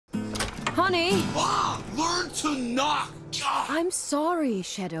Honey! Ah! Learn to knock! Ah! I'm sorry,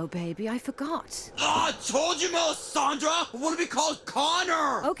 Shadow Baby. I forgot. Ah! I told you, Melisandre! I want to be called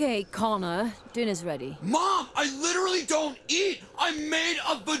Connor! Okay, Connor. Dinner's ready. Mom, I literally don't eat! I made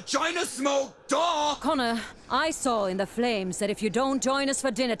a vagina smoke, duh! Connor, I saw in the flames that if you don't join us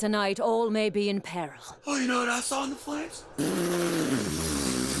for dinner tonight, all may be in peril. Oh, you know what I saw in the flames?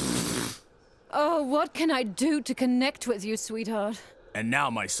 Oh, what can I do to connect with you, sweetheart? And now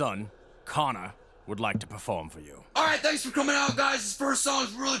my son, Connor, would like to perform for you. Alright, thanks for coming out, guys. This first song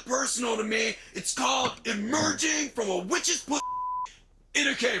is really personal to me. It's called Emerging from a Witch's Pussy in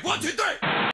a Cave. 1, 2, 3!